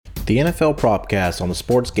The NFL Propcast on the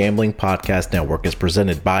Sports Gambling Podcast Network is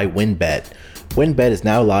presented by WynnBET. WynnBET is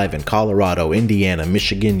now live in Colorado, Indiana,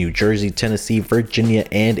 Michigan, New Jersey, Tennessee, Virginia,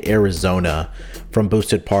 and Arizona. From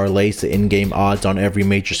boosted parlays to in-game odds on every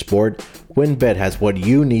major sport, WynnBET has what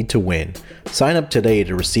you need to win. Sign up today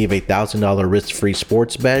to receive a $1,000 risk-free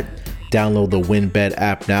sports bet. Download the WynnBET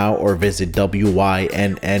app now or visit wynnbet.com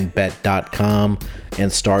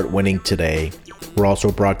and start winning today. We're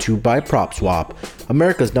also brought to you by PropSwap,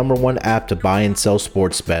 America's #1 app to buy and sell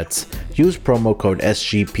sports bets. Use promo code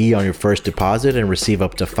SGP on your first deposit and receive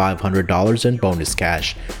up to $500 in bonus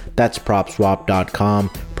cash. That's PropSwap.com,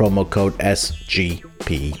 promo code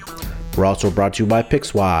SGP. We're also brought to you by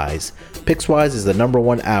Pickswise. Pickswise is the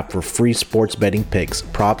 #1 app for free sports betting picks,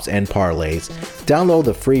 props, and parlays. Download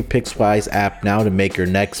the free Pickswise app now to make your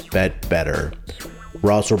next bet better.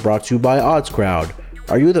 We're also brought to you by OddsCrowd.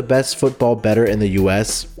 Are you the best football bettor in the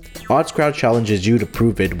US? OddsCrowd challenges you to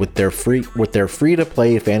prove it with their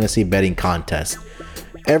free-to-play fantasy betting contest.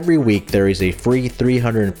 Every week there is a free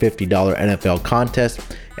 $350 NFL contest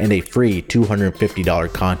and a free $250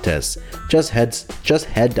 contest. Just head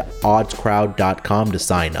to oddscrowd.com to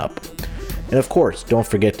sign up. And of course, don't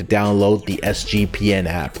forget to download the SGPN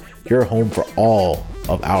app, your home for all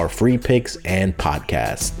of our free picks and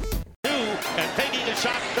podcasts.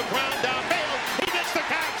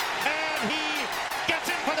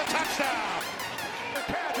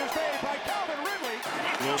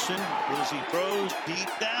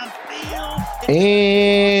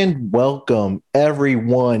 And welcome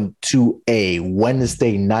everyone to a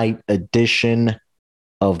Wednesday night edition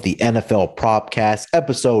of the NFL Propcast,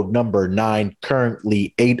 episode number 9,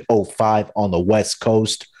 currently 8:05 on the West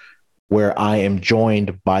Coast, where I am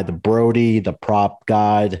joined by the Brody, the prop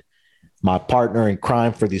god, my partner in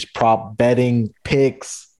crime for these prop betting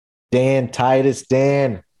picks, Dan Titus.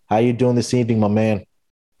 Dan, how you doing this evening, my man?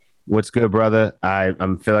 What's good, brother? I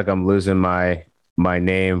feel like I'm losing my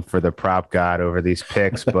name for the prop god over these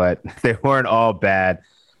picks, but they weren't all bad.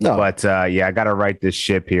 No. But yeah, I got to right this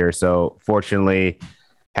ship here. So fortunately,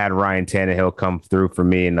 had Ryan Tannehill come through for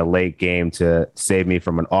me in the late game to save me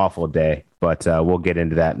from an awful day. But we'll get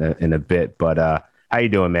into that in a bit. But how you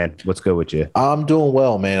doing, man? What's good with you? I'm doing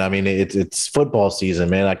well, man. I mean, it's football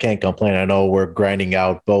season, man. I can't complain. I know we're grinding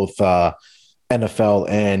out both NFL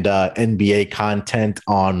and NBA content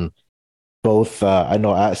on both. I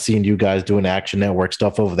know I've seen you guys doing Action Network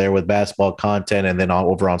stuff over there with basketball content, and then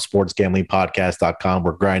over on sportsgamblingpodcast.com,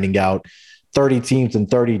 we're grinding out 30 teams in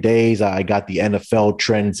 30 days. I got the NFL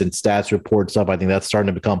trends and stats reports up. I think that's starting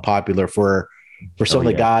to become popular for some of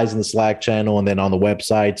the guys in the Slack channel and then on the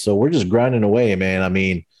website. So we're just grinding away, man. I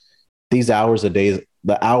mean, the hours and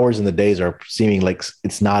the days are seeming like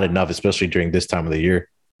it's not enough, especially during this time of the year.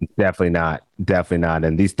 Definitely not.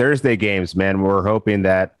 And these Thursday games, man, we're hoping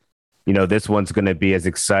that, this one's going to be as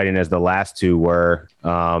exciting as the last two were.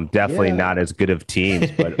 Definitely not as good of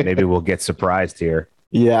teams, but maybe we'll get surprised here.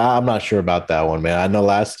 Yeah, I'm not sure about that one, man. I know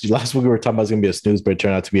last week we were talking about it's going to be a snooze, but it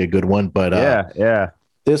turned out to be a good one. But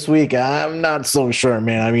this week, I'm not so sure,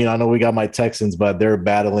 man. I mean, I know we got my Texans, but they're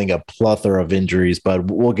battling a plethora of injuries,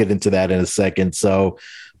 but we'll get into that in a second. So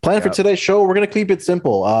plan for today's show, we're going to keep it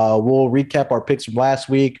simple. We'll recap our picks from last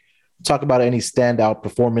week, talk about any standout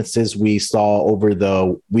performances we saw over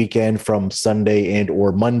the weekend from Sunday and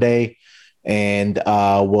or Monday. And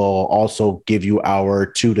we'll also give you our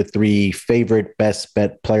 2 to 3 favorite best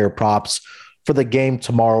bet player props for the game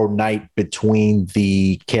tomorrow night between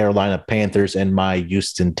the Carolina Panthers and my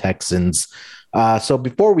Houston Texans. So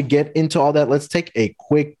before we get into all that, let's take a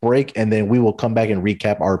quick break and then we will come back and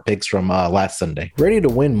recap our picks from last Sunday. Ready to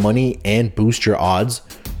win money and boost your odds?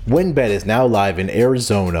 WynnBET is now live in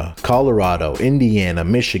Arizona, Colorado, Indiana,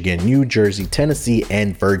 Michigan, New Jersey, Tennessee,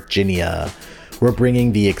 and Virginia. We're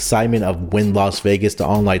bringing the excitement of Wynn Las Vegas to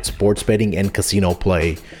online sports betting and casino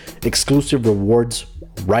play. Exclusive rewards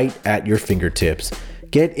right at your fingertips.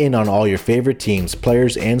 Get in on all your favorite teams,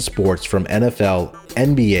 players, and sports from NFL,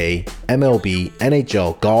 NBA, MLB,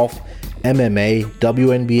 NHL, golf, MMA,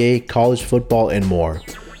 WNBA, college football, and more.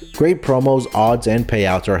 Great promos, odds, and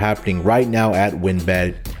payouts are happening right now at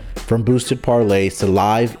WynnBET. From boosted parlays to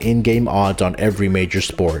live in-game odds on every major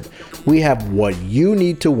sport, we have what you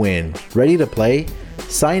need to win. Ready to play?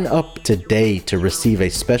 Sign up today to receive a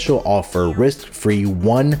special offer, risk-free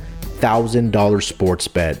 $1,000 sports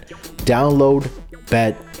bet. Download,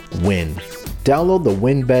 bet, win. Download the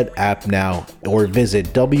WynnBET app now or visit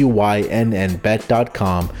wynnbet.com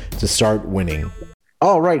to start winning.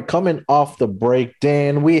 All right, coming off the break,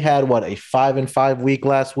 Dan, we had a 5-5 week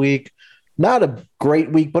last week. Not a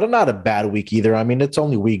great week, but not a bad week either. I mean, it's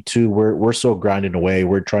only week 2. We're still grinding away.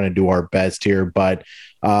 We're trying to do our best here, but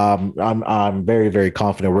I'm very, very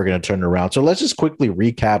confident we're going to turn it around. So let's just quickly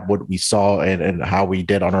recap what we saw and how we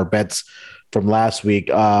did on our bets from last week.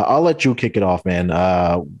 I'll let you kick it off, man.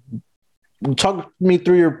 Talk me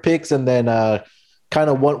through your picks and then kind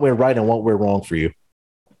of what went right and what went wrong for you.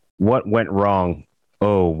 What went wrong?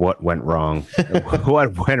 Oh, what went wrong?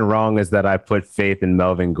 What went wrong is that I put faith in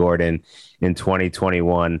Melvin Gordon in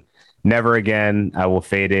 2021. Never again. I will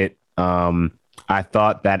fade it. I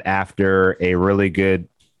thought that after a really good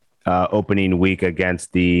opening week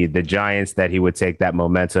against the Giants, that he would take that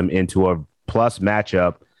momentum into a plus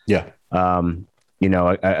matchup. Yeah.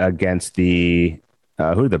 Against the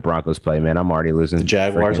who did the Broncos play, man? I'm already losing. The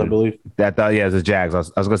Jaguars, I believe. It was the Jags. I was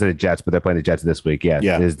going to say the Jets, but they're playing the Jets this week. Yeah.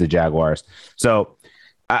 It is the Jaguars. So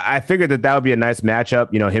I figured that would be a nice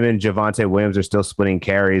matchup. Him and Javonte Williams are still splitting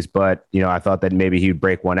carries, but, I thought that maybe he'd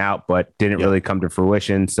break one out, but didn't really come to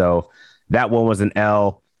fruition. So that one was an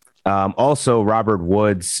L. Also, Robert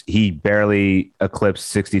Woods, he barely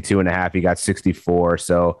eclipsed 62.5. He got 64.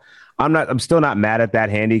 So I'm still not mad at that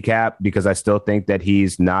handicap because I still think that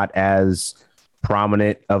he's not as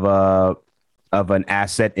prominent of an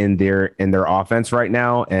asset in their offense right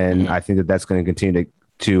now. And I think that that's going to continue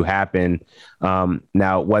to happen.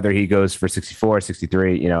 Now, whether he goes for 64,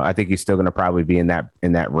 63, I think he's still going to probably be in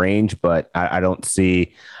that range, but I don't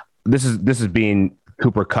see this is being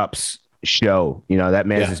Cooper Kupp's show. That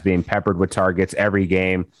man's just being peppered with targets every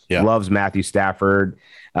game. Loves Matthew Stafford.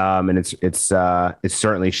 And it's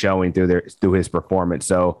certainly showing through his performance.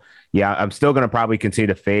 So yeah, I'm still going to probably continue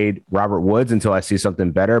to fade Robert Woods until I see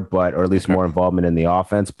something better, or at least more involvement in the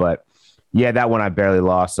offense. But yeah, that one I barely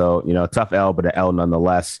lost. So, tough L, but an L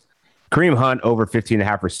nonetheless. Kareem Hunt over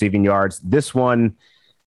 15.5 receiving yards. This one,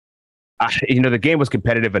 the game was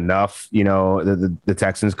competitive enough. The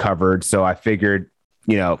Texans covered. So I figured,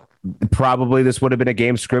 probably this would have been a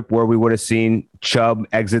game script where we would have seen Chubb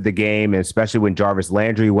exit the game, and especially when Jarvis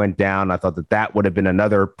Landry went down. I thought that would have been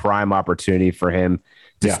another prime opportunity for him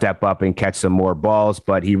to step up and catch some more balls,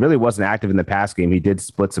 but he really wasn't active in the pass game. He did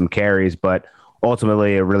split some carries, but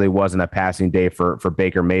ultimately it really wasn't a passing day for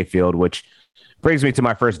Baker Mayfield, which brings me to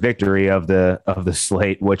my first victory of the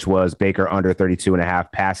slate, which was Baker under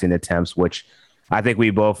 32.5 passing attempts, which I think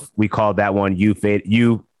we called that one.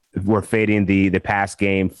 You were fading the pass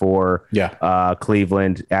game for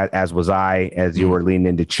Cleveland, as was I, as you were leaning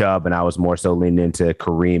into Chubb, and I was more so leaning into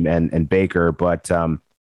Kareem and Baker, but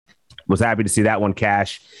was happy to see that one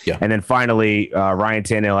cash. Yeah. And then finally, Ryan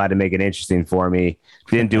Tannehill had to make it interesting for me.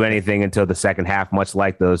 Didn't do anything until the second half, much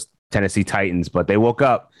like those Tennessee Titans, but they woke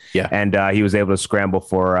up. Yeah. And he was able to scramble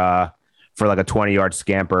for like a 20-yard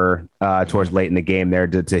scamper towards late in the game there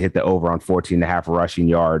to hit the over on 14.5 rushing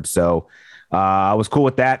yards. So I was cool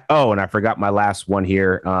with that. Oh, and I forgot my last one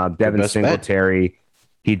here. Devin Singletary,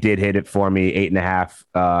 he did hit it for me,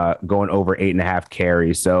 8.5, going over 8.5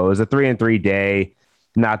 carries. So it was a 3-and-3 day.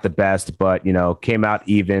 Not the best, but, came out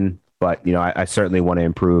even. But, I certainly want to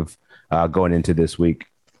improve going into this week.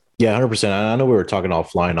 Yeah, 100%. I know we were talking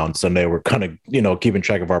offline on Sunday. We're kind of, keeping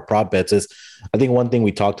track of our prop bets. I think one thing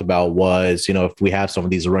we talked about was, if we have some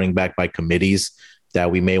of these running back by committees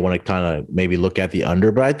that we may want to kind of maybe look at the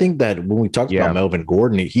under. But I think that when we talked about Melvin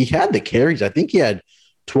Gordon, he had the carries. I think he had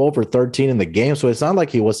 12 or 13 in the game. So it's not like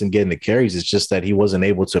he wasn't getting the carries. It's just that he wasn't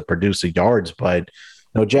able to produce the yards. But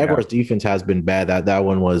Jaguars defense has been bad. That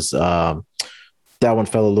one was that one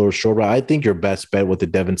fell a little short. But I think your best bet with the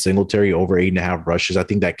Devin Singletary over 8.5 rushes. I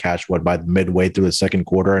think that cashed by midway through the second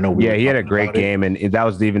quarter. I know. He had a great game, and that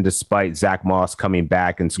was even despite Zach Moss coming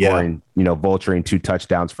back and scoring, vulturing 2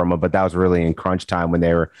 touchdowns from him. But that was really in crunch time when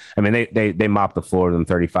they were. I mean, they mopped the floor with them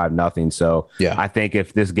 35-0. So I think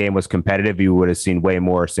if this game was competitive, you would have seen way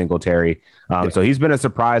more Singletary. So he's been a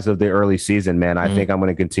surprise of the early season, man. I think I'm going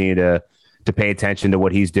to continue to pay attention to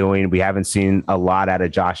what he's doing. We haven't seen a lot out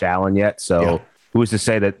of Josh Allen yet, so. Who's to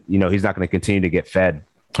say that, he's not going to continue to get fed?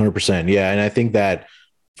 100%. Yeah. And I think that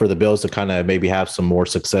for the Bills to kind of maybe have some more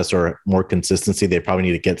success or more consistency, they probably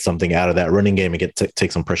need to get something out of that running game and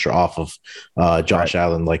take some pressure off of Josh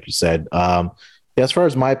Allen, like you said. As far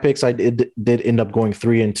as my picks, I did end up going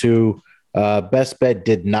 3-2. Best bet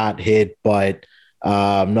did not hit, but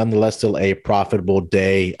nonetheless, still a profitable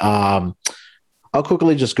day. I'll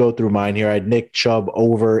quickly just go through mine here. I had Nick Chubb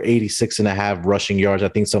over 86.5 rushing yards. I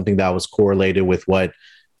think something that was correlated with what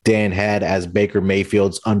Dan had as Baker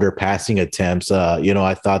Mayfield's under passing attempts.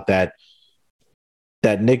 I thought that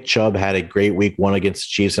Nick Chubb had a great week 1 against the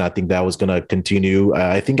Chiefs, and I think that was going to continue.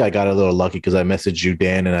 I think I got a little lucky because I messaged you,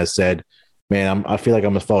 Dan, and I said, man, I feel like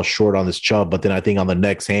I'm going to fall short on this Chubb. But then I think on the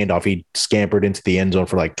next handoff, he scampered into the end zone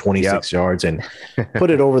for like 26 yards and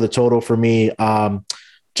put it over the total for me.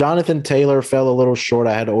 Jonathan Taylor fell a little short.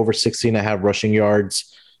 I had over 16.5 rushing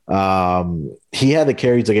yards. He had the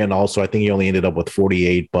carries again also. I think he only ended up with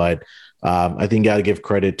 48, but I think got to give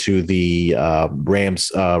credit to the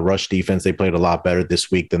Rams rush defense. They played a lot better this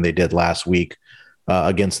week than they did last week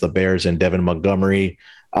against the Bears and Devin Montgomery.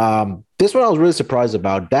 This one I was really surprised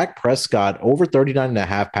about. Dak Prescott, over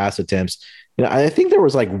 39.5 pass attempts. I think there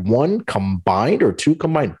was like one combined or two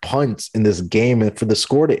combined punts in this game, and for the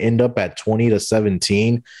score to end up at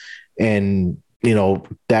 20-17. And,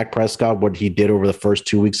 Dak Prescott, what he did over the first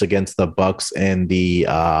 2 weeks against the Bucs and the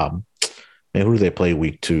and who do they play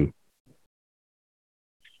week 2?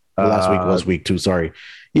 Last week was week 2. Sorry.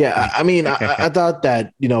 Yeah. I mean, I thought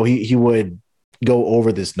that, he would go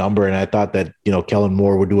over this number. And I thought that, Kellen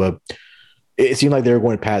Moore would it seemed like they were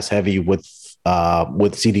going pass heavy with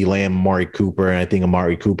CeeDee Lamb, Amari Cooper. And I think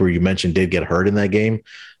Amari Cooper, you mentioned, did get hurt in that game.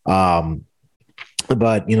 But,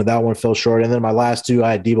 that one fell short. And then my last two,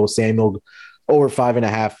 I had Deebo Samuel over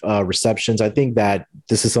 5.5 receptions. I think that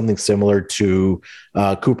this is something similar to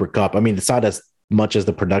Cooper Kupp. I mean, it's not as much as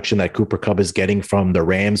the production that Cooper Kupp is getting from the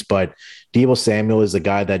Rams, but Deebo Samuel is a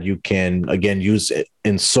guy that you can, again, use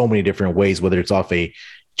in so many different ways, whether it's off a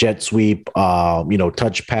jet sweep,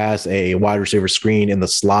 touch pass, a wide receiver screen in the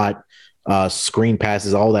slot, screen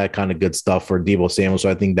passes, all that kind of good stuff for Deebo Samuel. So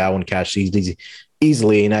I think that one cashed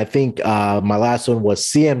easily. And I think my last one was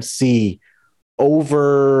CMC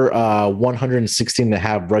over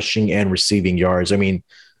 116.5 rushing and receiving yards. I mean,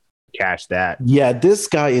 cash that. Yeah, this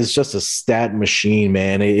guy is just a stat machine,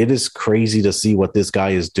 man. It is crazy to see what this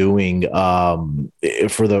guy is doing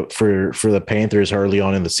for the Panthers early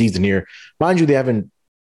on in the season here. Mind you, they haven't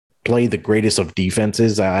played the greatest of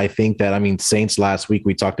defenses. I think that, Saints last week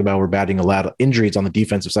we talked about were batting a lot of injuries on the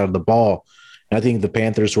defensive side of the ball. And I think the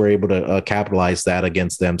Panthers were able to capitalize that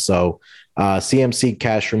against them. So CMC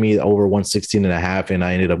cash for me over 116.5, and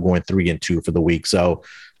I ended up going 3-2 for the week. So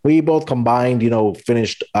we both combined,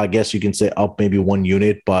 finished, I guess you can say, up maybe 1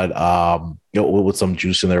 unit, but with some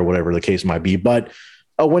juice in there, whatever the case might be. But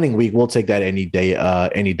a winning week, we'll take that any day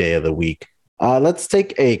of the week. Let's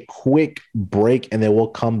take a quick break, and then we'll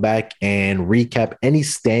come back and recap any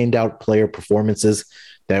standout player performances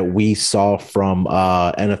that we saw from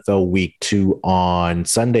NFL Week 2 on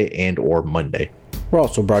Sunday and or Monday. We're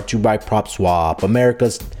also brought to you by PropSwap,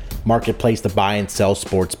 America's marketplace to buy and sell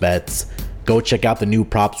sports bets. Go check out the new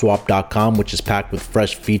PropSwap.com, which is packed with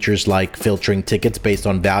fresh features like filtering tickets based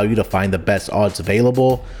on value to find the best odds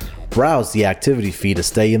available. Browse the activity feed to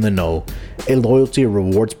stay in the know. A loyalty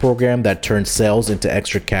rewards program that turns sales into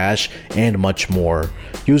extra cash and much more.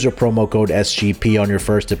 Use your promo code SGP on your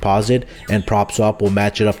first deposit and PropSwap will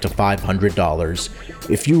match it up to $500.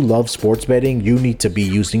 If you love sports betting, you need to be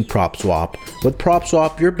using PropSwap. With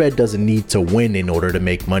PropSwap, your bet doesn't need to win in order to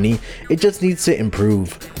make money. It just needs to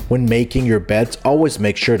improve. When making your bets, always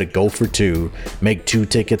make sure to go for 2. Make 2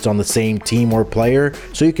 tickets on the same team or player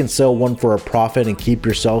so you can sell one for a profit and keep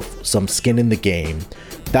yourself some skin in the game.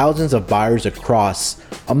 Thousands of buyers across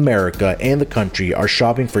America and the country are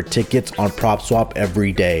shopping for tickets on PropSwap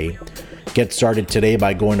every day. Get started today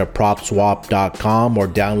by going to PropSwap.com or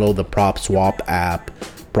download the PropSwap app.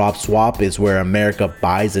 PropSwap is where America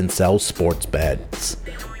buys and sells sports bets.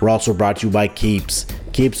 We're also brought to you by Keeps.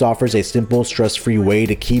 Keeps offers a simple, stress-free way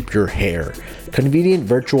to keep your hair. Convenient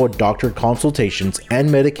virtual doctor consultations and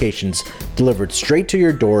medications delivered straight to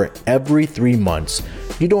your door every 3 months.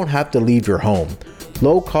 You don't have to leave your home.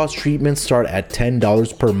 Low-cost treatments start at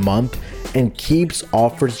 $10 per month, and Keeps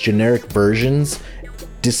offers generic versions,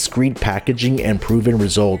 discreet packaging, and proven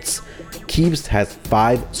results. Keeps has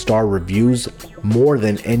 5-star reviews, more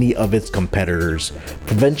than any of its competitors.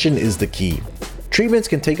 Prevention is the key. Treatments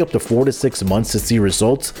can take up to 4 to 6 months to see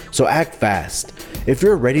results, so act fast. If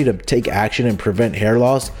you're ready to take action and prevent hair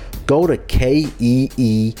loss, go to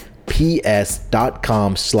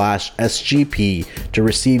keeps.com/SGP to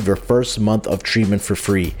receive your first month of treatment for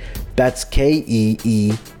free. That's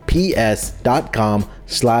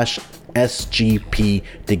keeps.com/SGP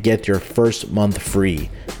to get your first month free.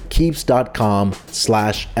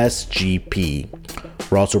 Keeps.com/SGP.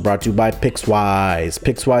 We're also brought to you by PicksWise.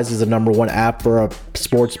 PicksWise is the #1 app for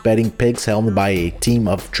sports betting picks, helmed by a team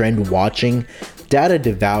of trend-watching,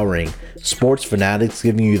 data-devouring sports fanatics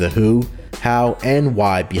giving you the who, how, and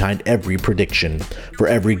why behind every prediction. For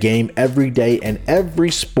every game, every day, and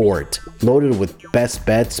every sport, loaded with best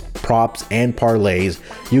bets, props, and parlays,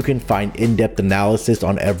 you can find in-depth analysis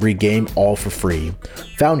on every game, all for free.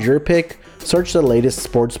 Found your pick? Search the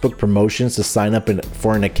latest sportsbook promotions to sign up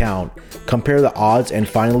for an account, compare the odds, and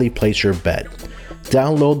finally place your bet.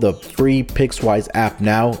 Download the free PicksWise app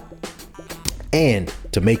now and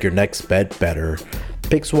to make your next bet better.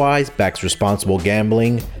 PicksWise backs responsible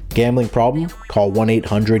gambling. Gambling problem? Call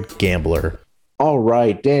 1-800-GAMBLER. All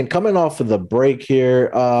right, Dan, coming off of the break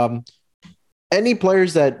here, any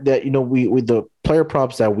players that we with the player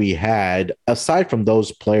props that we had, aside from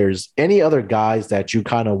those players, any other guys that you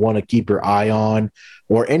kind of want to keep your eye on,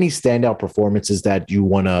 or any standout performances that you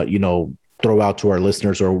want to, throw out to our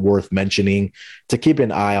listeners or worth mentioning to keep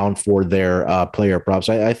an eye on for their player props?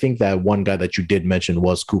 I think that one guy that you did mention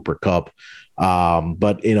was Cooper Kupp.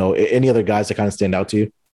 But any other guys that kind of stand out to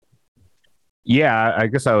you? Yeah, I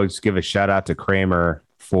guess I would just give a shout out to Kramer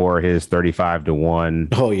for his 35-1.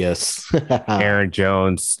 Oh, yes. Aaron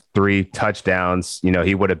Jones, 3 touchdowns.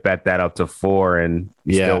 He would have bet that up to 4 and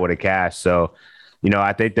still would have cashed. So,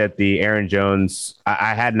 I think that the Aaron Jones,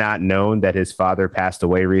 I had not known that his father passed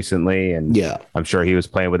away recently. And I'm sure he was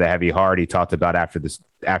playing with a heavy heart. He talked about after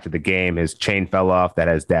the game, his chain fell off that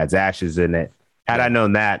has dad's ashes in it. Had I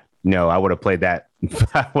known that, I would have played that.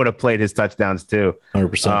 I would have played his touchdowns too.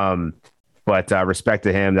 100%. But respect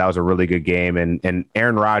to him, that was a really good game. And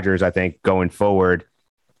Aaron Rodgers, I think going forward,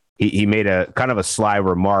 he made a kind of a sly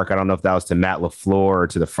remark. I don't know if that was to Matt LaFleur or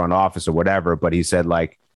to the front office or whatever, but he said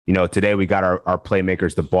today we got our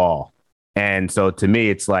playmakers the ball. And so to me,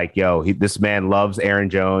 it's like, this man loves Aaron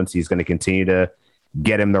Jones. He's going to continue to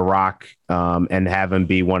get him the rock and have him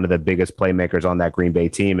be one of the biggest playmakers on that Green Bay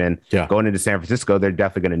team. And going into San Francisco, they're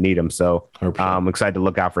definitely going to need him. So I'm excited to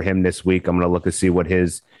look out for him this week. I'm going to look to see what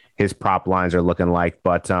his prop lines are looking like.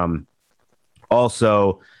 But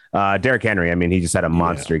also Derrick Henry, I mean, he just had a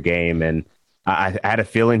monster game. And I had a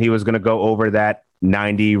feeling he was going to go over that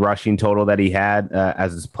 90 rushing total that he had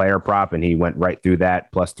as his player prop, and he went right through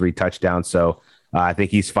that, plus 3 touchdowns. So I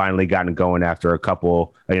think he's finally gotten going after a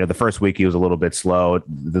couple. The first week he was a little bit slow.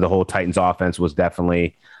 The whole Titans offense was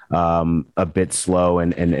definitely a bit slow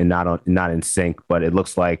and not in sync. But it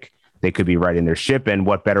looks like they could be righting their ship. And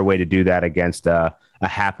what better way to do that against a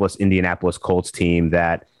hapless Indianapolis Colts team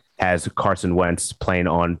that has Carson Wentz playing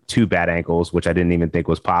on 2 bad ankles, which I didn't even think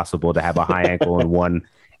was possible to have a high ankle in one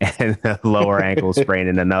and a lower ankle sprain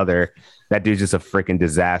in another. That dude's just a freaking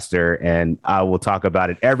disaster. And I will talk about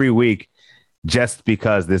it every week just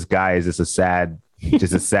because this guy is just a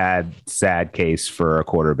sad case for a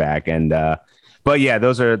quarterback. And, but yeah,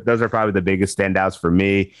 those are probably the biggest standouts for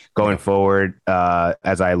me going forward.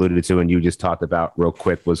 As I alluded to, and you just talked about real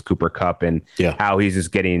quick, was Cooper Kupp and how he's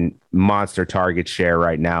just getting monster target share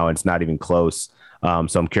right now. It's not even close.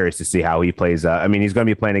 So I'm curious to see how he plays. I mean, he's going to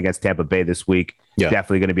be playing against Tampa Bay this week.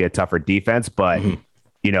 Definitely going to be a tougher defense, but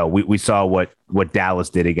we saw what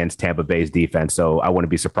Dallas did against Tampa Bay's defense. So I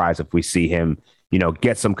wouldn't be surprised if we see him,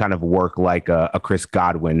 get some kind of work like a Chris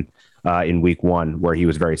Godwin in week 1, where he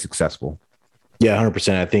was very successful. Yeah,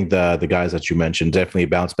 100%. I think the guys that you mentioned definitely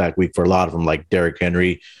bounce back week for a lot of them, like Derrick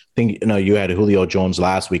Henry. I think, you had Julio Jones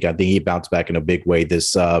last week. I think he bounced back in a big way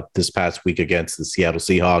this past week against the Seattle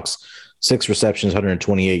Seahawks. 6 receptions,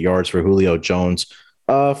 128 yards for Julio Jones.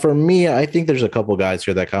 For me, I think there's a couple guys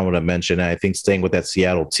here that I kind of want to mention. And I think staying with that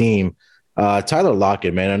Seattle team, Tyler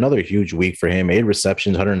Lockett, man, another huge week for him. 8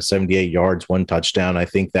 receptions, 178 yards, 1 touchdown. I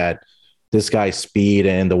think that this guy's speed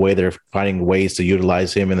and the way they're finding ways to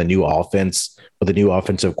utilize him in the new offense with the new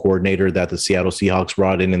offensive coordinator that the Seattle Seahawks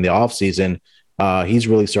brought in the offseason, he's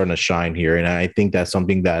really starting to shine here. And I think that's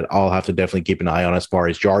something that I'll have to definitely keep an eye on as far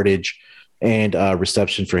as yardage and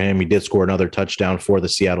reception for him. He did score another touchdown for the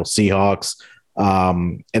Seattle Seahawks.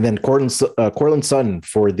 And then Courtland Sutton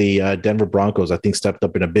for the Denver Broncos, I think stepped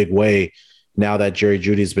up in a big way. Now that Jerry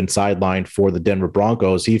Jeudy's been sidelined for the Denver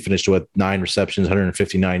Broncos, he finished with 9 receptions,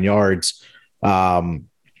 159 yards.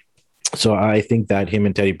 So I think that him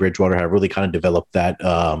and Teddy Bridgewater have really kind of developed that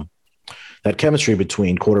chemistry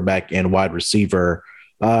between quarterback and wide receiver.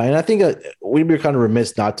 And I think we'd be kind of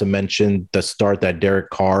remiss not to mention the start that Derek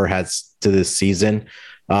Carr has to this season.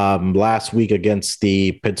 Last week against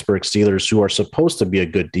the Pittsburgh Steelers, who are supposed to be a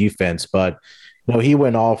good defense, but he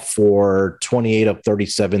went off for 28 of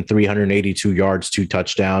 37, 382 yards, 2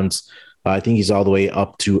 touchdowns. I think he's all the way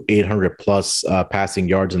up to 800 plus passing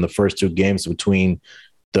yards in the first 2 games between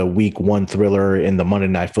the week 1 thriller in the Monday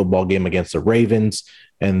Night Football game against the Ravens.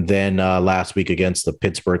 And then last week against the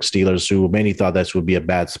Pittsburgh Steelers, who many thought this would be a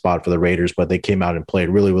bad spot for the Raiders, but they came out and played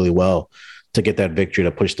really, really well to get that victory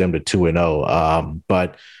to push them to 2-0.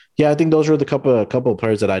 But yeah, I think those are the couple of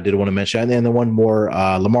players that I did want to mention. And then the one more,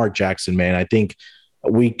 Lamar Jackson, man, I think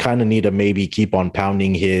we kind of need to maybe keep on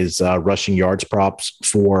pounding his rushing yards props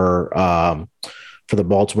for the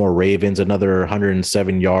Baltimore Ravens. Another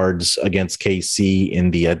 107 yards against KC in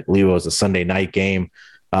I believe it was a Sunday night game.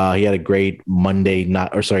 He had a great Monday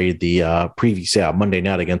night, previous Monday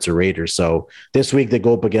night against the Raiders. So this week they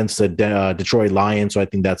go up against the Detroit Lions. So I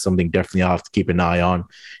think that's something definitely I'll have to keep an eye on.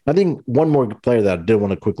 I think one more player that I did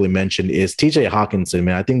want to quickly mention is TJ Hawkinson,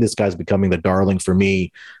 man. I think this guy's becoming the darling for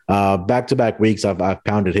me. Back-to-back weeks, I've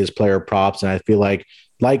pounded his player props, and I feel like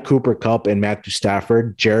Cooper Kupp and Matthew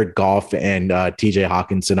Stafford, Jared Goff and TJ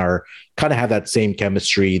Hawkinson are kind of have that same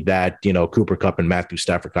chemistry that, Cooper Kupp and Matthew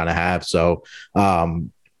Stafford kind of have. So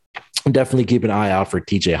definitely keep an eye out for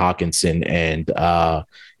TJ Hawkinson and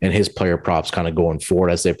his player props kind of going forward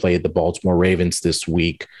as they play the Baltimore Ravens this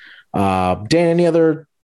week. Dan, any other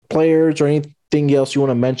players or anything else you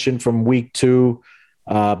want to mention from week 2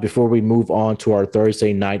 before we move on to our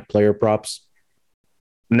Thursday night player props?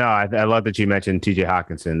 No, I love that you mentioned TJ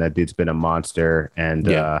Hawkinson. That dude's been a monster. And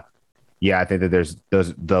I think that there's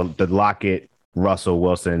the Lockett Russell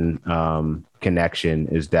Wilson connection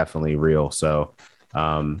is definitely real. So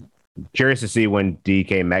curious to see when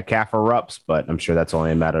DK Metcalf erupts, but I'm sure that's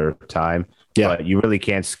only a matter of time. Yeah. But you really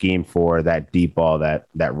can't scheme for that deep ball that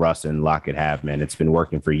Russ and Lockett have, man. It's been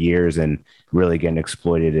working for years and really getting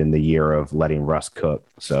exploited in the year of letting Russ cook.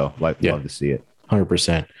 So love to see it.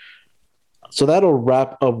 100%. So that'll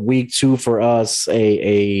wrap up week 2 for us,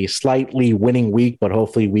 a slightly winning week, but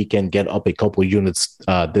hopefully we can get up a couple units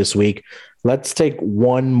this week. Let's take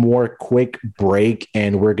one more quick break,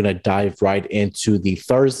 and we're going to dive right into the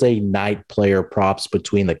Thursday night player props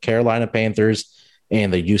between the Carolina Panthers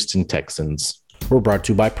and the Houston Texans. We're brought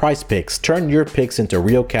to you by Prize Picks. Turn your picks into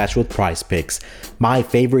real cash with Prize Picks, my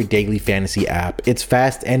favorite daily fantasy app. It's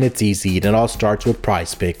fast and it's easy, and it all starts with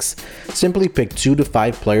Prize Picks. Simply pick 2 to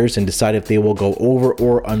 5 players and decide if they will go over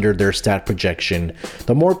or under their stat projection.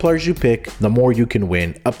 The more players you pick, the more you can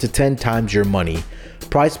win, up to 10 times your money.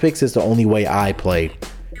 Prize Picks is the only way I play.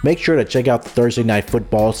 Make sure to check out the Thursday Night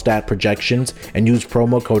Football stat projections and use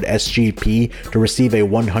promo code SGP to receive a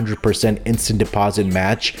 100% instant deposit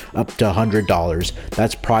match up to $100.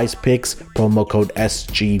 That's Prize Picks, promo code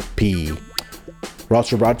SGP. We're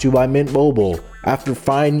also brought to you by Mint Mobile.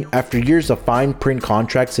 After years of fine print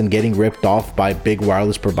contracts and getting ripped off by big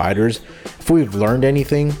wireless providers, if we've learned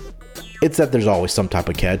anything, it's that there's always some type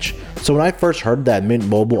of catch. So when I first heard that Mint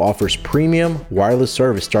Mobile offers premium wireless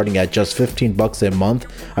service starting at just $15 a month,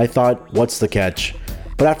 I thought, what's the catch?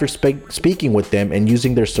 But after speaking with them and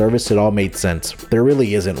using their service, it all made sense. There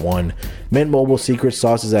really isn't one. Mint Mobile's secret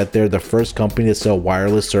sauce is that they're the first company to sell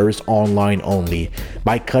wireless service online only.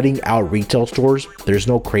 By cutting out retail stores, there's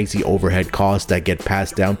no crazy overhead costs that get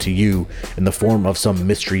passed down to you in the form of some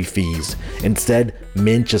mystery fees. Instead,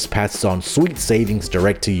 Mint just passes on sweet savings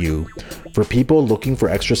direct to you. For people looking for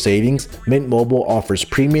extra savings, Mint Mobile offers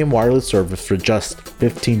premium wireless service for just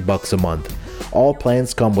 $15 a month. All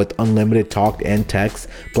plans come with unlimited talk and text,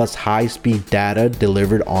 plus high-speed data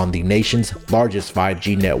delivered on the nation's largest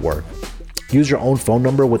 5G network. Use your own phone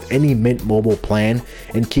number with any Mint Mobile plan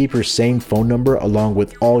and keep your same phone number along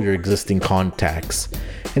with all your existing contacts.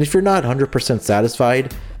 And if you're not 100%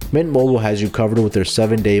 satisfied, Mint Mobile has you covered with their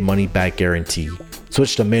 7-day money-back guarantee.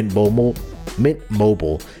 Switch to Mint Mobile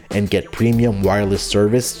and get premium wireless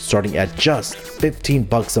service starting at just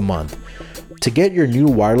 $15 a month. To get your new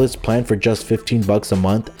wireless plan for just $15 a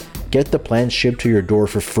month, get the plan shipped to your door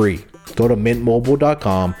for free. Go to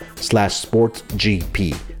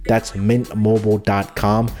mintmobile.com/sportsgp. That's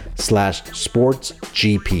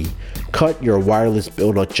mintmobile.com/sportsgp. Cut your wireless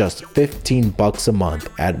bill to just $15 a month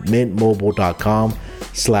at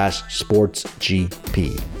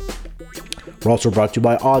mintmobile.com/sportsgp. We're also brought to you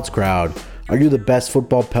by OddsCrowd. Are you the best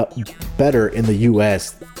football bettor in the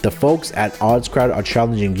US? The folks at OddsCrowd are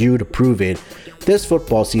challenging you to prove it this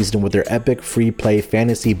football season with their epic free play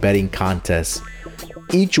fantasy betting contest.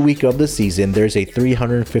 Each week of the season, there's a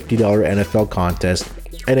 $350 NFL contest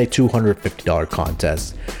and a $250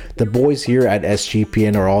 contest. The boys here at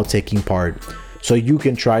SGPN are all taking part, so you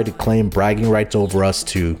can try to claim bragging rights over us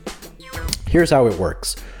too. Here's how it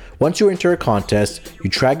works. Once you enter a contest, you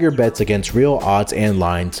track your bets against real odds and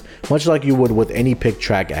lines, much like you would with any pick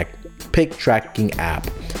tracking app.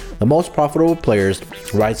 The most profitable players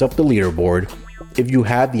rise up the leaderboard. If you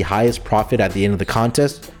have the highest profit at the end of the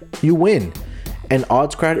contest, you win. And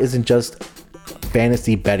OddsCrowd isn't just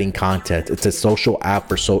fantasy betting content; it's a social app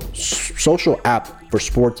for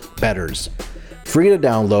sports bettors. Free to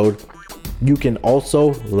download. You can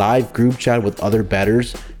also live group chat with other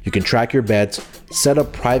bettors. You can track your bets, set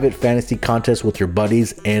up private fantasy contests with your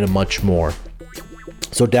buddies, and much more.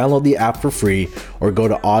 So download the app for free or go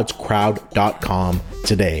to oddscrowd.com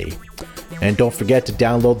today. And don't forget to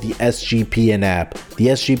download the SGPN app. The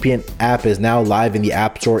SGPN app is now live in the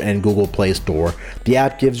App Store and Google Play Store. The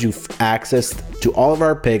app gives you access to all of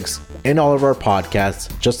our picks and all of our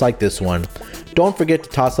podcasts, just like this one. Don't forget to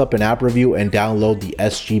toss up an app review and download the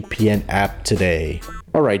SGPN app today.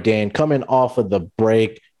 All right, Dan, coming off of the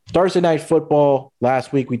break, Thursday Night Football,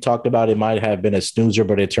 last week we talked about it might have been a snoozer,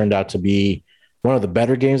 but it turned out to be one of the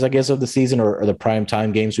better games, I guess, of the season, or the prime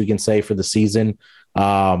time games we can say for the season.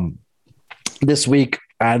 This week,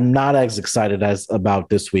 I'm not as excited as about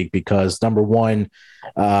this week because, number one,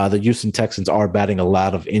 the Houston Texans are batting a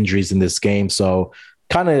lot of injuries in this game. So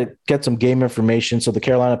kind of get some game information. So the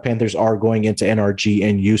Carolina Panthers are going into NRG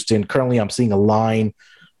in Houston. Currently, I'm seeing a line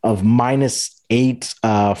of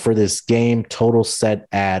 -8 for this game. Total set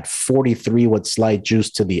at 43 with slight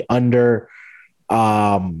juice to the under.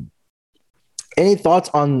 Any thoughts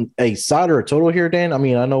on a side or a total here, Dan? I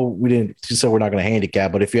mean, I know we didn't say we're not going to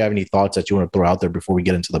handicap, but if you have any thoughts that you want to throw out there before we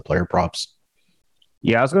get into the player props.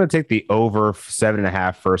 Yeah, I was going to take the over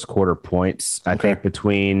 7.5 first quarter points. I think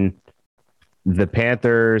between the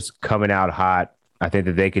Panthers coming out hot, I think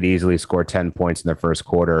that they could easily score 10 points in the first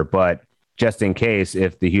quarter. But just in case,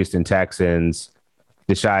 if the Houston Texans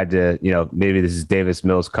decide to, maybe this is Davis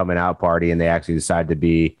Mills coming out party and they actually decide to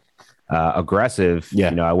be aggressive,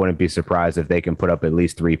 I wouldn't be surprised if they can put up at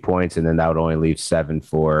least 3 points, and then that would only leave 7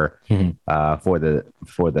 for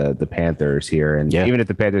the Panthers here. And even if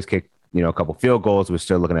the Panthers kick, a couple field goals, we're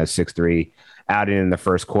still looking at 6-3 out in the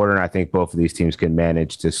first quarter. And I think both of these teams can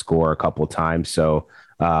manage to score a couple times. So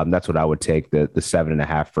that's what I would take, the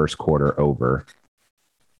 7.5 first quarter over.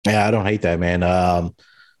 Yeah, I don't hate that, man.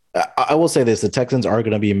 I will say this: the Texans are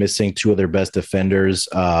going to be missing 2 of their best defenders.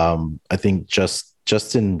 I think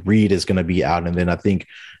Justin Reed is going to be out, and then I think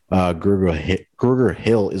Grugier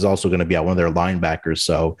Hill is also going to be out, one of their linebackers.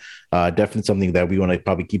 So definitely something that we want to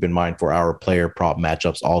probably keep in mind for our player prop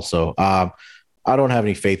matchups also. I don't have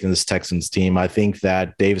any faith in this Texans team. I think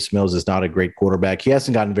that Davis Mills is not a great quarterback. He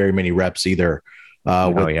hasn't gotten very many reps either,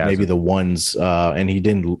 maybe the ones, and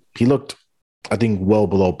he looked, I think, well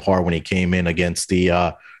below par when he came in against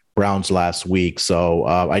the Browns last week. So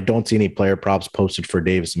I don't see any player props posted for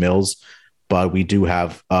Davis Mills. But we do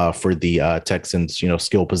have for the Texans,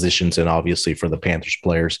 skill positions, and obviously for the Panthers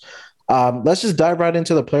players. Let's just dive right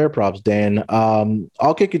into the player props, Dan.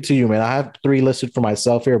 I'll kick it to you, man. I have 3 listed for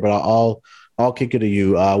myself here, but I'll kick it to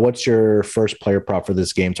you. What's your first player prop for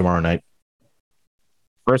this game tomorrow night?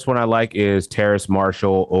 First one I like is Terrace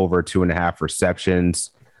Marshall over 2.5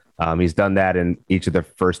 receptions. He's done that in each of the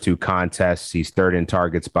first 2 contests. He's third in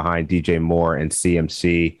targets behind DJ Moore and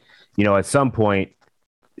CMC. At some point,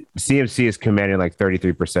 CMC is commanding like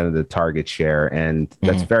 33% of the target share, and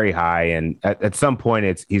that's very high. And at some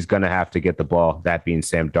point, he's going to have to get the ball, that being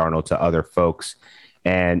Sam Darnold, to other folks.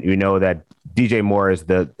 And that DJ Moore is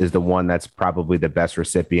the one that's probably the best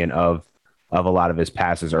recipient of a lot of his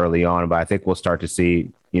passes early on. But I think we'll start to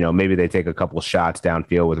see, maybe they take a couple shots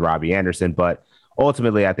downfield with Robbie Anderson. But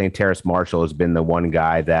ultimately, I think Terrace Marshall has been the one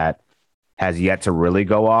guy that has yet to really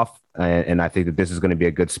go off. And I think that this is going to be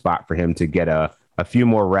a good spot for him to get a few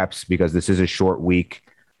more reps, because this is a short week.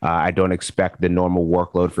 I don't expect the normal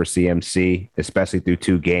workload for CMC, especially through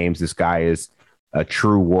 2 games. This guy is a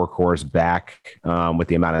true workhorse back with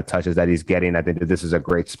the amount of touches that he's getting. I think that this is a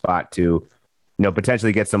great spot to,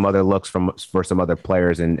 potentially get some other looks for some other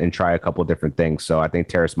players and try a couple different things. So I think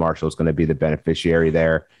Terrace Marshall is going to be the beneficiary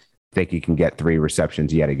there. I think he can get 3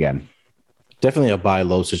 receptions yet again. Definitely a buy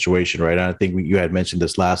low situation, right? And I think you had mentioned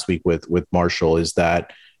this last week with Marshall, is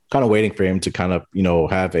that kind of waiting for him to kind of,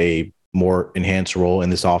 have a more enhanced role in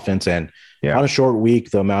this offense. And on a short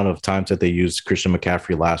week, the amount of times that they used Christian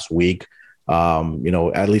McCaffrey last week,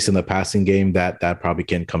 at least in the passing game, that probably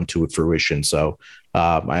can come to fruition. So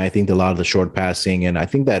I think a lot of the short passing, and I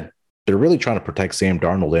think that they're really trying to protect Sam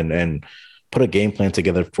Darnold and put a game plan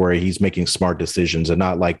together for he's making smart decisions and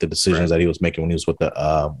not like the decisions that he was making when he was with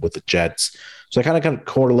the Jets. So it kind of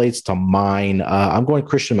correlates to mine. I'm going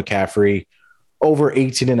Christian McCaffrey over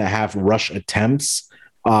 18.5 rush attempts.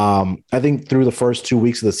 I think through the first 2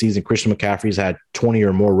 weeks of the season, Christian McCaffrey's had 20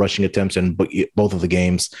 or more rushing attempts in both of the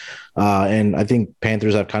games. And I think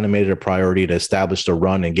Panthers have kind of made it a priority to establish the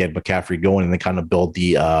run and get McCaffrey going and then kind of build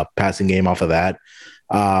the passing game off of that.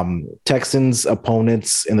 Texans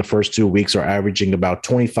opponents in the first 2 weeks are averaging about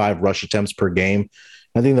 25 rush attempts per game.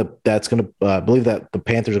 I think that's going to believe that the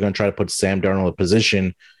Panthers are going to try to put Sam Darnold in a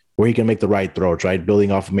position where he can make the right throws, right?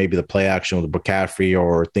 Building off of maybe the play action with McCaffrey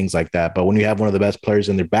or things like that. But when you have one of the best players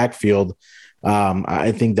in their backfield,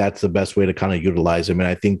 I think that's the best way to kind of utilize him. And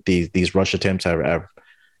I think these rush attempts have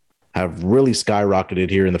have really skyrocketed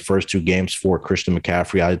here in the first 2 games for Christian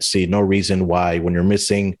McCaffrey. I'd see no reason why, when you're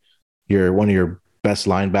missing one of your best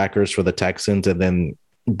linebackers for the Texans, and then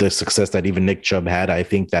the success that even Nick Chubb had, I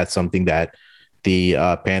think that's something that the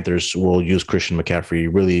Panthers will use Christian McCaffrey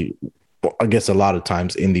really, I guess, a lot of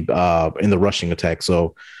times in the rushing attack.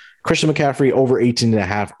 So Christian McCaffrey over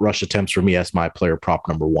 18.5 rush attempts for me as my player prop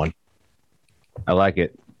number 1. I like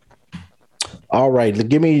it. All right,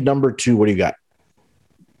 give me number 2. What do you got?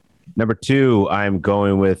 Number 2, I'm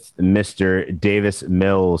going with Mr. Davis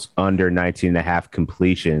Mills under 19.5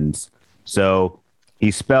 completions. So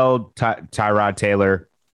he spelled Tyrod Taylor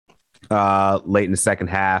late in the second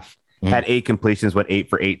half, had 8 completions, went 8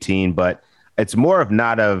 for 18, but it's more of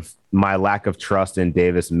not of my lack of trust in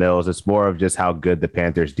Davis Mills. It's more of just how good the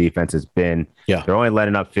Panthers defense has been. Yeah. They're only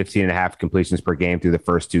letting up 15.5 completions per game through the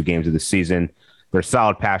first 2 games of the season. They're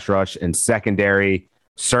solid pass rush and secondary,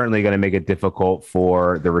 certainly going to make it difficult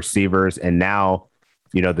for the receivers. And now,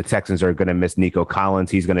 the Texans are going to miss Nico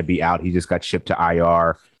Collins. He's going to be out. He just got shipped to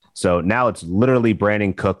IR. So now it's literally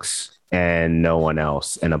Brandon Cooks and no one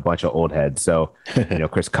else and a bunch of old heads. So,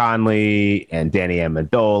 Chris Conley and Danny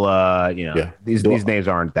Amendola, these names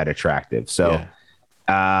aren't that attractive. So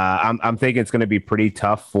I'm thinking it's going to be pretty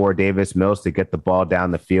tough for Davis Mills to get the ball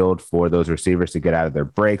down the field, for those receivers to get out of their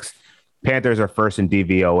breaks. Panthers are first in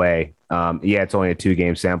DVOA. It's only a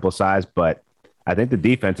 2-game sample size, but I think the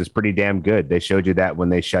defense is pretty damn good. They showed you that when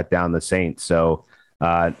they shut down the Saints. So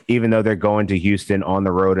even though they're going to Houston on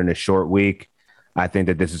the road in a short week, I think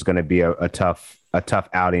that this is going to be a tough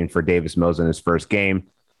outing for Davis Mills in his first game.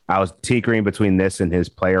 I was tinkering between this and his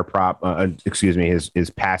player prop,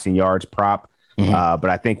 his passing yards prop. But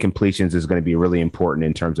I think completions is going to be really important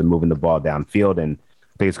in terms of moving the ball downfield, and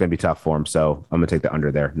I think it's going to be tough for him. So I'm going to take the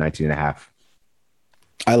under there, 19.5.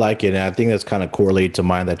 I like it. And I think that's kind of correlated to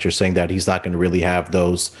mine, that you're saying that he's not going to really have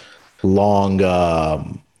those long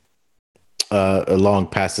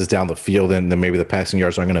passes down the field, and then maybe the passing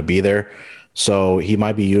yards aren't going to be there. So he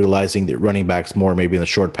might be utilizing the running backs more, maybe in the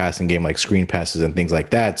short passing game, like screen passes and things like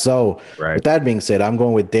that. So With that being said, I'm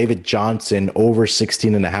going with David Johnson over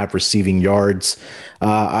 16.5 receiving yards.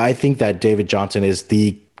 I think that David Johnson is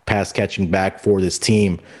the pass catching back for this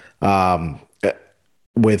team,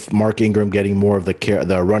 with Mark Ingram getting more of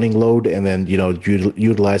the running load, and then,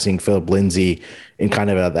 utilizing Philip Lindsay in kind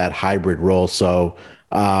of that hybrid role. So,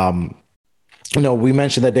 we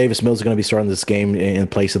mentioned that Davis Mills is going to be starting this game in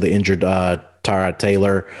place of the injured Tyrod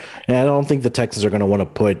Taylor. And I don't think the Texans are going to want to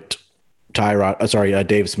put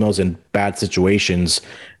Davis Mills in bad situations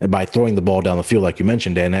by throwing the ball down the field, like you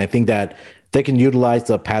mentioned. And I think that they can utilize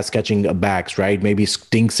the pass catching backs, right? Maybe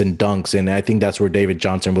stinks and dunks. And I think that's where David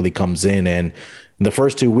Johnson really comes in. And in the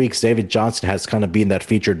first 2 weeks, David Johnson has kind of been that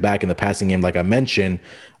featured back in the passing game, like I mentioned.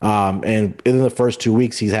 And in the first 2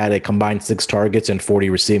 weeks, he's had a combined 6 targets and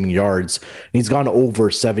 40 receiving yards. And he's gone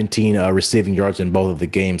over 17 receiving yards in both of the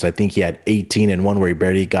games. I think he had 18 in one where he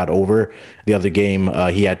barely got over. The other game,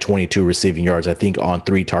 he had 22 receiving yards, I think, on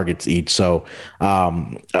 3 targets each. So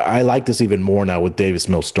I like this even more now with Davis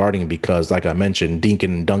Mills starting, because, like I mentioned, Dinkin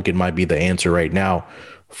and Duncan might be the answer right now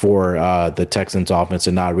for the Texans offense,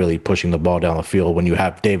 and not really pushing the ball down the field when you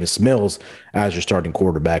have Davis Mills as your starting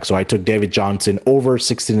quarterback. So I took David Johnson over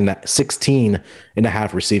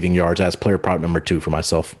 16.5 receiving yards as player prop number 2 for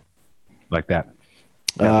myself. Like that.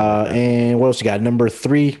 And what else you got? Number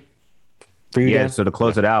 3 for you, Dan? So to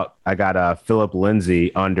close it out, I got Philip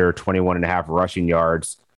Lindsay under 21.5 rushing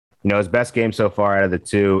yards. His best game so far out of the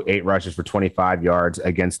 2, 8 rushes for 25 yards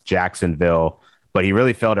against Jacksonville. But he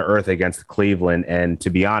really fell to earth against Cleveland. And to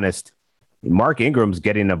be honest, Mark Ingram's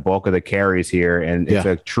getting a bulk of the carries here, and it's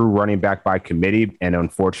a true running back by committee. And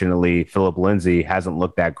unfortunately, Philip Lindsay hasn't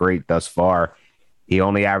looked that great thus far. He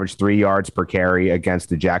only averaged 3 yards per carry against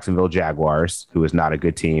the Jacksonville Jaguars, who is not a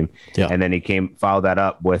good team. Yeah. And then he followed that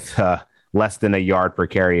up with less than a yard per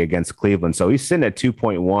carry against Cleveland. So he's sitting at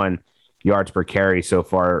 2.1 yards per carry so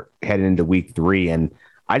far heading into week 3. And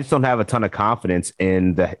I just don't have a ton of confidence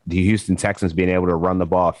in the Houston Texans being able to run the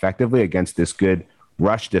ball effectively against this good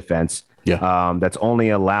rush defense. Yeah. That's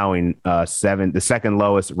only allowing the second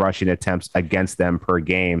lowest rushing attempts against them per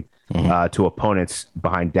game to opponents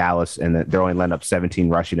behind Dallas, and they're only letting up 17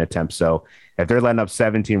 rushing attempts. So if they're letting up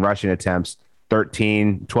 17 rushing attempts, 12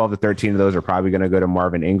 to 13 of those are probably going to go to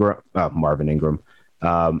Mark Ingram.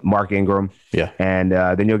 Yeah. And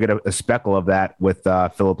then you'll get a speckle of that with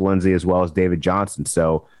Philip Lindsay as well as David Johnson.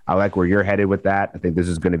 So I like where you're headed with that. I think this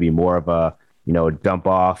is going to be more of a, dump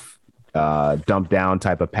off, dump down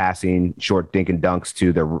type of passing, short dink and dunks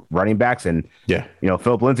to the running backs. And,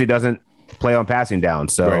 Philip Lindsay doesn't play on passing down.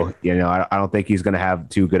 So, right. I don't think he's going to have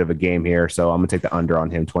too good of a game here. So I'm going to take the under on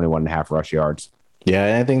him, 21.5 rush yards. Yeah,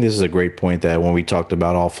 and I think this is a great point that when we talked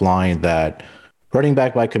about offline that running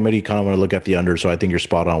back by committee, kind of want to look at the under. So I think you're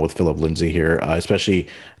spot on with Phillip Lindsay here. Especially,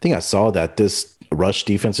 I think I saw that this rush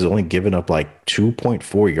defense is only given up like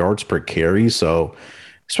 2.4 yards per carry. So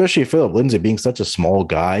especially Phillip Lindsay being such a small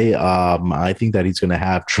guy, I think that he's going to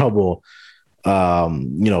have trouble,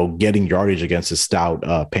 getting yardage against a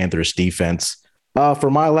stout Panthers defense.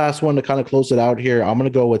 For my last one to kind of close it out here, I'm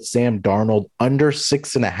going to go with Sam Darnold under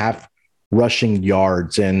 6.5 rushing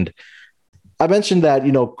yards. And I mentioned that,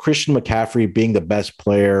 Christian McCaffrey being the best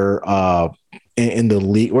player in the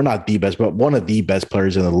league, or not the best, but one of the best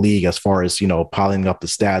players in the league as far as, piling up the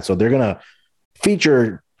stats. So they're going to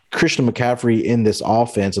feature Christian McCaffrey in this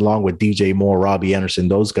offense along with DJ Moore, Robbie Anderson,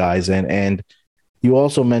 those guys. And you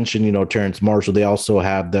also mentioned, Terrence Marshall. They also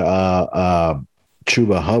have the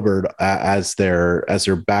Chuba Hubbard as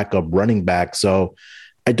their backup running back. So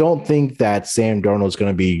I don't think that Sam Darnold is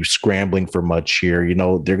going to be scrambling for much here.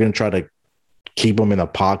 They're going to try to keep him in a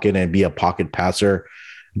pocket and be a pocket passer.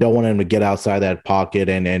 Don't want him to get outside that pocket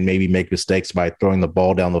and maybe make mistakes by throwing the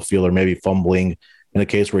ball down the field or maybe fumbling in a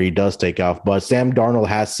case where he does take off. But Sam Darnold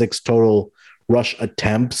has 6 total rush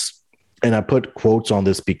attempts. And I put quotes on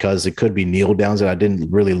this because it could be kneel downs and I didn't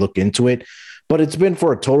really look into it. But it's been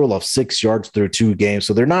for a total of 6 yards through 2 games.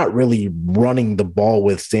 So they're not really running the ball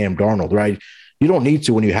with Sam Darnold, right? You don't need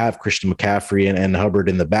to when you have Christian McCaffrey and Hubbard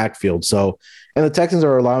in the backfield. So, and the Texans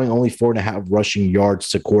are allowing only 4.5 rushing yards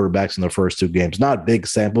to quarterbacks in their first 2 games. Not big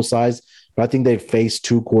sample size, but I think they've faced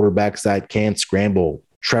 2 quarterbacks that can scramble.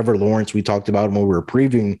 Trevor Lawrence, we talked about him when we were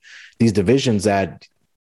previewing these divisions that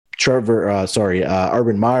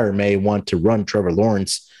Urban Meyer may want to run Trevor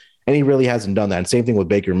Lawrence, and he really hasn't done that. And same thing with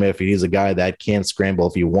Baker Mayfield. He's a guy that can scramble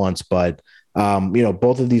if he wants, but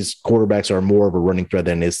both of these quarterbacks are more of a running threat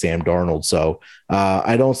than is Sam Darnold. So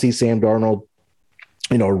I don't see Sam Darnold,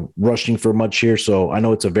 rushing for much here. So I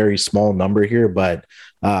know it's a very small number here, but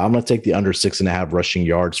I'm going to take the under 6.5 rushing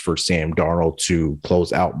yards for Sam Darnold to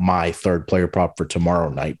close out my third player prop for tomorrow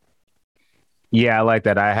night. Yeah, I like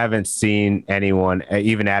that. I haven't seen anyone,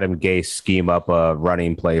 even Adam Gase, scheme up a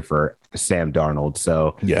running play for Sam Darnold.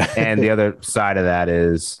 So, yeah. And the other side of that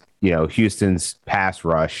is, Houston's pass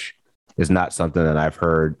rush is not something that I've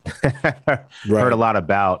heard heard a lot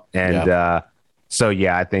about. And I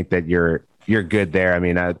think that you're good there. I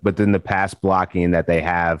mean, but then the pass blocking that they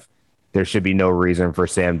have, there should be no reason for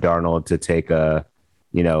Sam Darnold to take a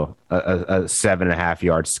 7.5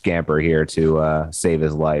 yard scamper here to save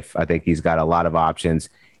his life. I think he's got a lot of options.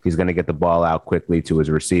 He's going to get the ball out quickly to his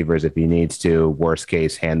receivers if he needs to. Worst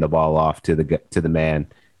case, hand the ball off to the man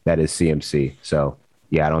that is CMC. So,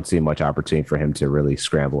 yeah, I don't see much opportunity for him to really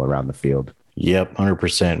scramble around the field. Yep,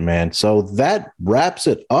 100%, man. So that wraps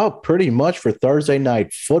it up pretty much for Thursday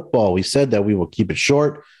Night Football. We said that we will keep it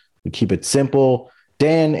short, we keep it simple.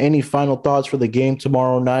 Dan, any final thoughts for the game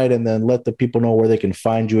tomorrow night? And then let the people know where they can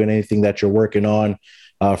find you and anything that you're working on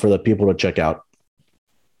for the people to check out.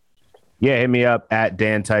 Yeah, hit me up at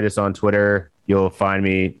Dan Titus on Twitter. You'll find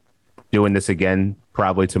me doing this again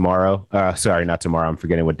probably tomorrow. Sorry, not tomorrow. I'm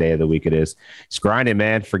forgetting what day of the week it is. It's grinding,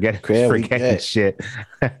 man. Forgetting shit.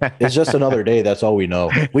 It's just another day. That's all we know.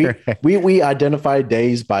 We identify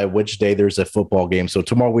days by which day there's a football game. So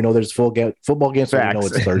tomorrow we know there's football game, so we know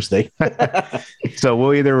it's Thursday. So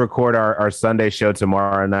we'll either record our Sunday show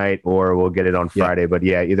tomorrow night or we'll get it on Friday. But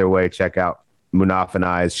yeah, either way, check out Munaf and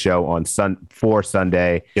I's show on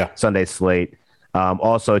Sunday slate.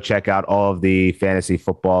 Also, check out all of the fantasy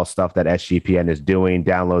football stuff that SGPN is doing.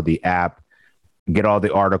 Download the app, get all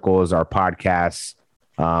the articles, our podcasts,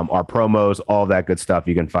 our promos, all that good stuff.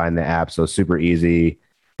 You can find in the app. So super easy,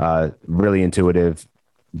 really intuitive.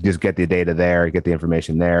 Just get the data there, get the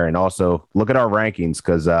information there. And also look at our rankings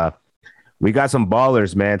because we got some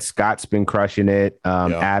ballers, man. Scott's been crushing it.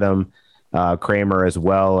 Adam Kramer as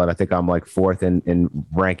well. And I think I'm like 4th in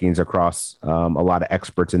rankings across a lot of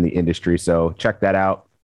experts in the industry. So check that out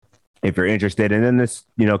if you're interested. And then this,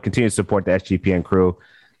 continue to support the SGPN crew.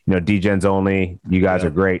 DGens only. You guys are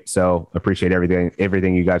great. So appreciate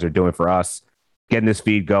everything you guys are doing for us, getting this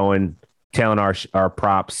feed going, telling our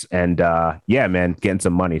props, and man, getting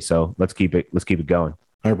some money. So let's keep it going.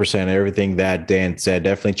 100%. Everything that Dan said,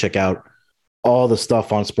 definitely check out all the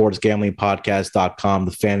stuff on sportsgamblingpodcast.com,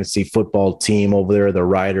 the fantasy football team over there, the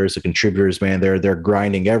writers, the contributors, man, they're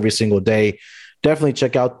grinding every single day. Definitely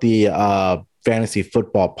check out the fantasy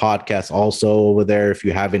football podcast also over there. If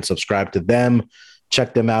you haven't subscribed to them,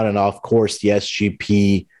 check them out. And of course, the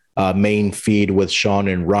SGP main feed with Sean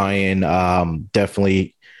and Ryan.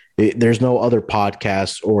 Definitely, there's no other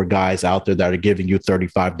podcasts or guys out there that are giving you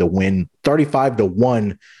 35 to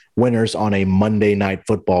 1 winners on a Monday night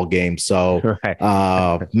football game. So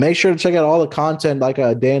make sure to check out all the content, like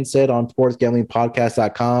Dan said, on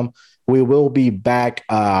sportsgamblingpodcast.com. We will be back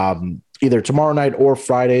either tomorrow night or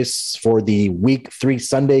Fridays for the week 3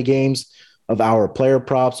 Sunday games of our player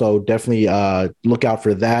props. So definitely look out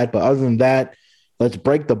for that. But other than that, let's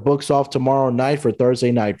break the books off tomorrow night for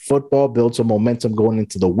Thursday night football, build some momentum going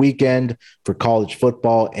into the weekend for college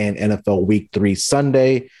football and NFL week 3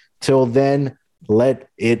 Sunday. Till then, let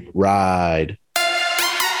it ride.